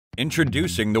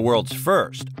Introducing the world's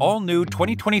first, all-new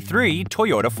 2023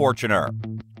 Toyota Fortuner.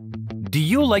 Do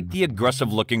you like the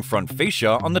aggressive-looking front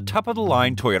fascia on the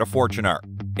top-of-the-line Toyota Fortuner?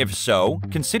 If so,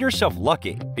 consider yourself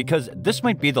lucky, because this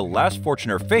might be the last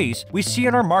Fortuner face we see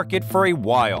in our market for a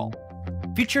while.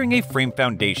 Featuring a frame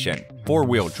foundation,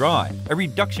 four-wheel drive, a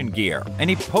reduction gear, and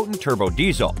a potent turbo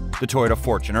diesel, the Toyota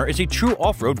Fortuner is a true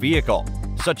off-road vehicle.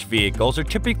 Such vehicles are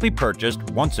typically purchased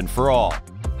once and for all.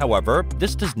 However,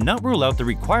 this does not rule out the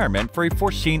requirement for a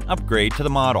foreseen upgrade to the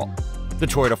model. The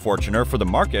Toyota Fortuner for the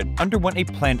market underwent a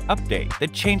planned update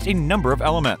that changed a number of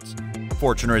elements.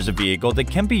 Fortuner is a vehicle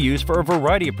that can be used for a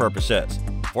variety of purposes.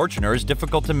 Fortuner is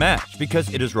difficult to match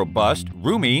because it is robust,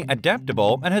 roomy,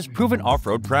 adaptable, and has proven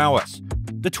off-road prowess.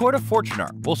 The Toyota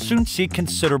Fortuner will soon see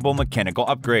considerable mechanical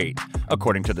upgrades.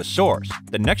 According to the source,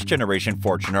 the next-generation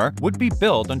Fortuner would be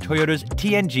built on Toyota's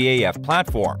TNGA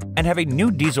platform and have a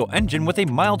new diesel engine with a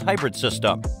mild hybrid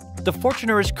system. The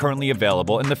Fortuner is currently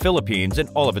available in the Philippines in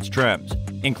all of its trims,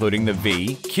 including the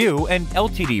V, Q, and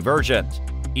LTD versions.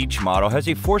 Each model has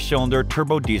a four-cylinder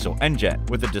turbo diesel engine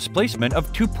with a displacement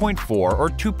of 2.4 or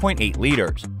 2.8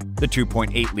 liters. The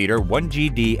 2.8-liter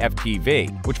 1GD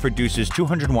FTV, which produces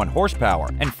 201 horsepower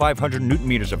and 500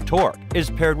 Nm of torque, is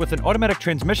paired with an automatic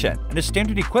transmission and is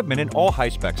standard equipment in all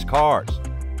high-specs cars.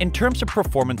 In terms of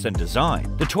performance and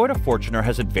design, the Toyota Fortuner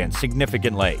has advanced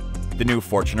significantly. The new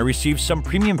Fortuner receives some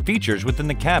premium features within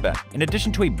the cabin, in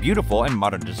addition to a beautiful and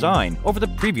modern design over the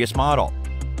previous model.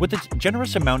 With its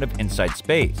generous amount of inside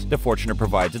space, the Fortuner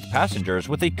provides its passengers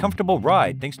with a comfortable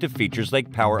ride thanks to features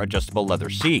like power-adjustable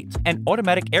leather seats and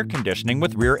automatic air conditioning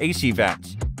with rear AC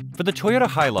vents. For the Toyota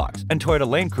Hilux and Toyota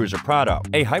Land Cruiser Prado,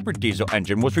 a hybrid diesel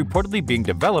engine was reportedly being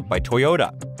developed by Toyota.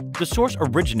 The source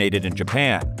originated in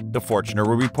Japan. The Fortuner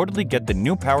will reportedly get the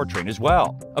new powertrain as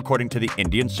well, according to the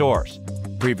Indian source.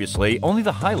 Previously, only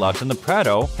the Hilux and the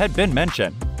Prado had been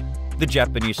mentioned. The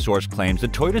Japanese source claims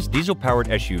that Toyota's diesel-powered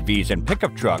SUVs and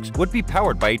pickup trucks would be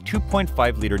powered by a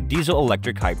 2.5-liter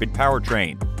diesel-electric hybrid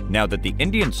powertrain. Now that the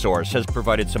Indian source has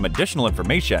provided some additional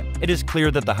information, it is clear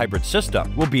that the hybrid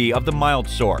system will be of the mild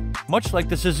sort, much like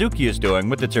the Suzuki is doing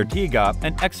with its Ertiga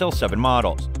and XL7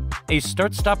 models. A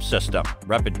start-stop system,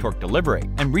 rapid torque delivery,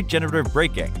 and regenerative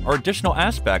braking are additional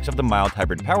aspects of the mild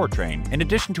hybrid powertrain in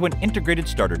addition to an integrated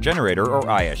starter generator or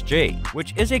ISG,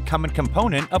 which is a common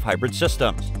component of hybrid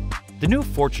systems. The new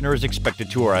Fortuner is expected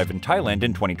to arrive in Thailand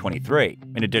in 2023,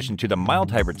 in addition to the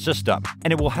mild hybrid system,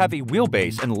 and it will have a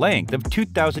wheelbase and length of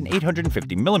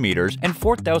 2,850 mm and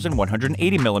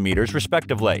 4,180 mm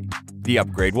respectively. The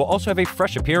upgrade will also have a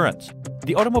fresh appearance.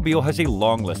 The automobile has a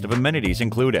long list of amenities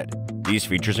included. These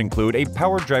features include a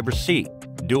power driver's seat,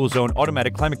 dual-zone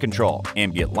automatic climate control,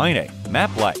 ambient lighting,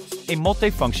 map lights, a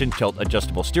multi-function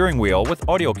tilt-adjustable steering wheel with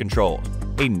audio controls,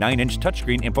 a 9-inch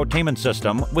touchscreen infotainment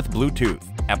system with Bluetooth,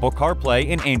 Apple CarPlay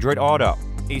and Android Auto,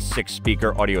 a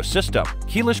 6-speaker audio system,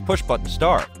 keyless push-button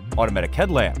start, automatic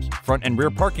headlamps, front and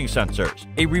rear parking sensors,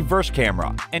 a reverse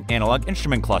camera, an analog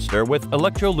instrument cluster with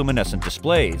electroluminescent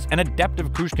displays and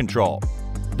adaptive cruise control.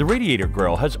 The radiator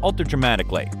grille has altered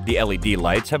dramatically, the LED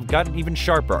lights have gotten even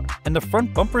sharper, and the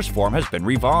front bumper's form has been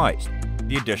revised.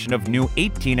 The addition of new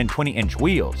 18 and 20-inch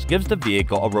wheels gives the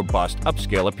vehicle a robust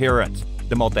upscale appearance.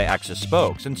 The multi-axis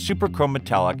spokes and super chrome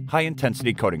metallic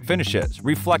high-intensity coating finishes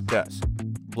reflect this.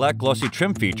 Black glossy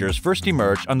trim features first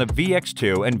emerged on the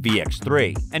VX2 and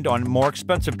VX3 and on more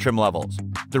expensive trim levels.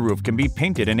 The roof can be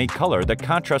painted in a color that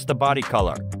contrasts the body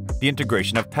color. The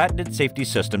integration of patented safety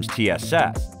systems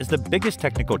TSS is the biggest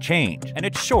technical change, and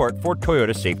it's short for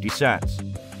Toyota Safety Sense.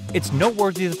 It's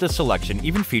noteworthy that the selection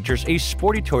even features a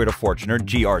sporty Toyota Fortuner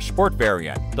GR Sport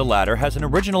variant. The latter has an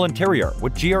original interior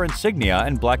with GR insignia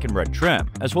and black and red trim,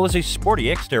 as well as a sporty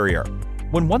exterior.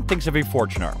 When one thinks of a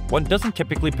Fortuner, one doesn't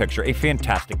typically picture a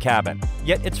fantastic cabin,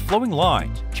 yet its flowing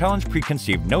lines challenge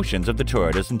preconceived notions of the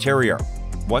Toyota's interior.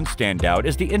 One standout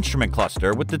is the instrument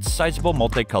cluster with its sizable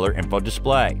multicolor info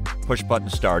display. Push-button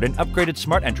start and upgraded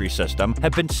smart entry system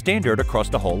have been standard across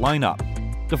the whole lineup.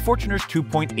 The Fortuner's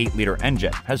 2.8-liter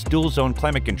engine has dual-zone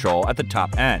climate control at the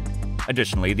top end.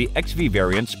 Additionally, the XV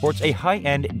variant sports a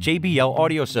high-end JBL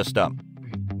audio system.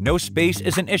 No space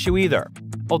is an issue either.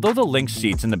 Although the linked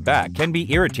seats in the back can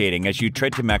be irritating as you try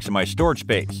to maximize storage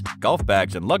space, golf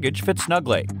bags and luggage fit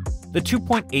snugly. The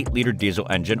 2.8-liter diesel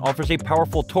engine offers a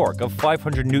powerful torque of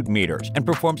 500 Nm and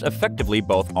performs effectively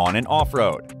both on and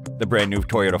off-road. The brand-new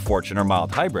Toyota Fortuner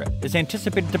mild hybrid is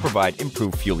anticipated to provide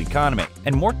improved fuel economy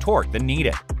and more torque than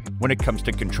needed. When it comes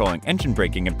to controlling engine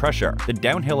braking and pressure, the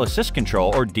Downhill Assist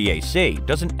Control or DAC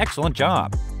does an excellent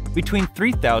job. Between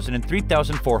 3,000 and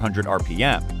 3,400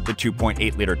 RPM, the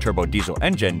 2.8-liter turbo diesel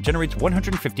engine generates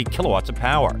 150 kilowatts of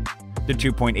power. The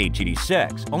 2.8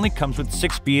 GD6 only comes with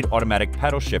 6-speed automatic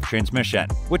paddle shift transmission,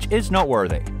 which is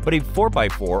noteworthy, but a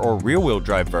 4x4 or rear-wheel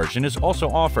drive version is also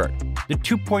offered. The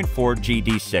 2.4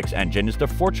 GD6 engine is the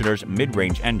Fortuner's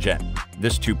mid-range engine.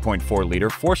 This 2.4-liter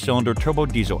 4-cylinder turbo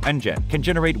diesel engine can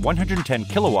generate 110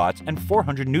 kilowatts and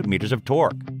 400 Nm of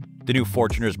torque. The new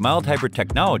Fortuner's mild hybrid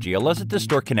technology allows it to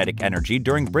store kinetic energy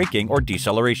during braking or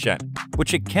deceleration,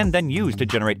 which it can then use to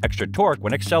generate extra torque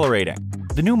when accelerating.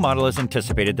 The new model is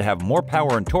anticipated to have more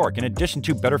power and torque in addition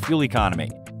to better fuel economy.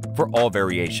 For all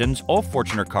variations, all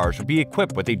Fortuner cars will be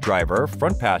equipped with a driver,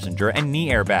 front passenger, and knee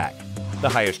airbag. The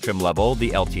highest trim level,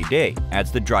 the LTD,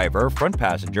 adds the driver, front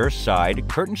passenger, side,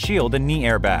 curtain shield, and knee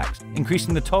airbags,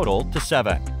 increasing the total to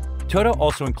 7. Toyota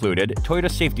also included Toyota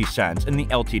Safety Sense in the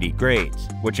LTD grades,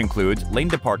 which includes lane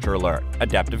departure alert,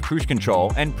 adaptive cruise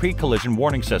control, and pre-collision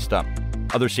warning system.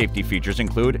 Other safety features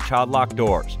include child lock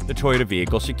doors, the Toyota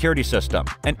Vehicle Security System,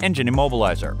 an engine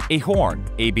immobilizer, a horn,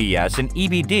 ABS and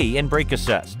EBD and brake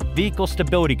assist, vehicle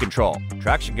stability control,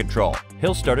 traction control,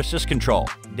 hill start assist control,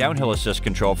 downhill assist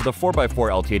control for the 4x4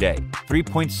 LTD,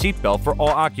 3-point seatbelt for all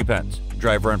occupants,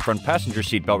 driver and front passenger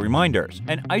seatbelt reminders,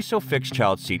 and ISOFIX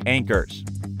child seat anchors.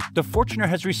 The Fortuner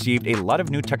has received a lot of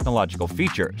new technological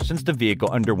features since the vehicle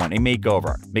underwent a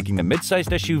makeover, making the mid-sized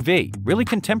SUV really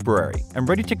contemporary and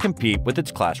ready to compete with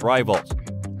its class rivals.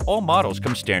 All models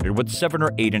come standard with 7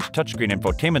 or 8-inch touchscreen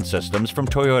infotainment systems from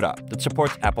Toyota that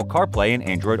supports Apple CarPlay and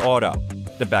Android Auto.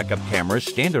 The backup camera is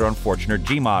standard on Fortuner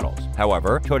G models.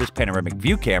 However, Toyota's panoramic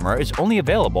view camera is only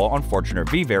available on Fortuner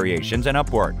V variations and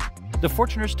upward. The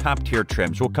Fortuner's top-tier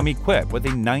trims will come equipped with a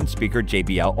 9-speaker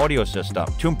JBL audio system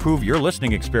to improve your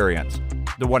listening experience.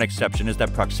 The one exception is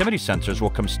that proximity sensors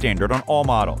will come standard on all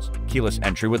models. Keyless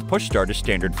entry with push start is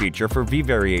standard feature for V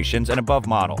variations and above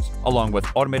models, along with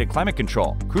automated climate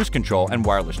control, cruise control, and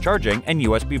wireless charging and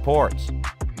USB ports.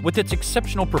 With its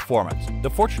exceptional performance,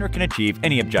 the Fortuner can achieve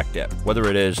any objective, whether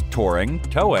it is touring,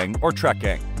 towing, or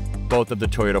trekking. Both of the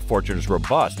Toyota Fortuner's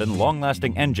robust and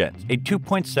long-lasting engines, a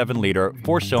 2.7-liter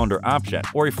 4-cylinder option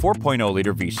or a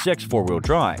 4.0-liter V6 4-wheel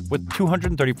drive with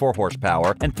 234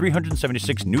 horsepower and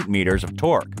 376 Nm of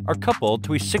torque, are coupled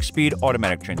to a 6-speed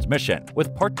automatic transmission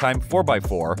with part-time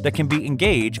 4x4 that can be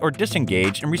engaged or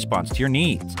disengaged in response to your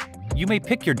needs. You may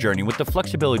pick your journey with the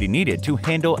flexibility needed to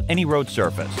handle any road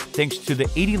surface, thanks to the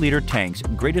 80-liter tank's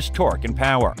greatest torque and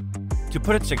power. To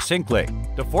put it succinctly,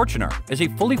 the Fortuner is a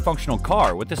fully functional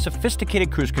car with a sophisticated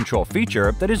cruise control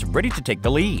feature that is ready to take the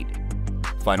lead.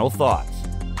 Final thoughts.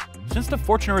 Since the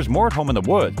Fortuner is more at home in the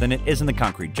woods than it is in the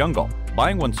concrete jungle,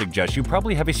 buying one suggests you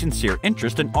probably have a sincere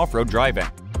interest in off-road driving.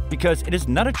 Because it is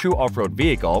not a true off-road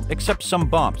vehicle except some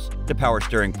bumps, the power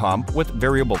steering pump with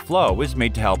variable flow is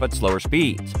made to help at slower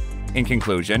speeds. In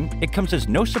conclusion, it comes as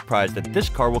no surprise that this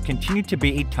car will continue to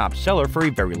be a top seller for a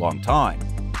very long time.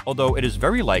 Although it is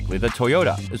very likely that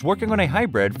Toyota is working on a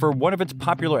hybrid for one of its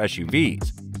popular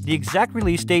SUVs. The exact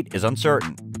release date is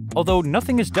uncertain. Although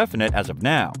nothing is definite as of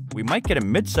now, we might get a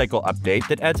mid-cycle update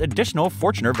that adds additional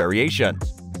Fortuner variations.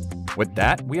 With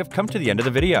that, we have come to the end of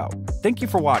the video. Thank you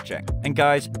for watching, and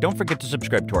guys, don't forget to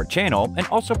subscribe to our channel and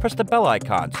also press the bell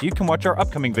icon so you can watch our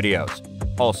upcoming videos.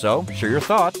 Also, share your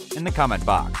thoughts in the comment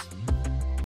box.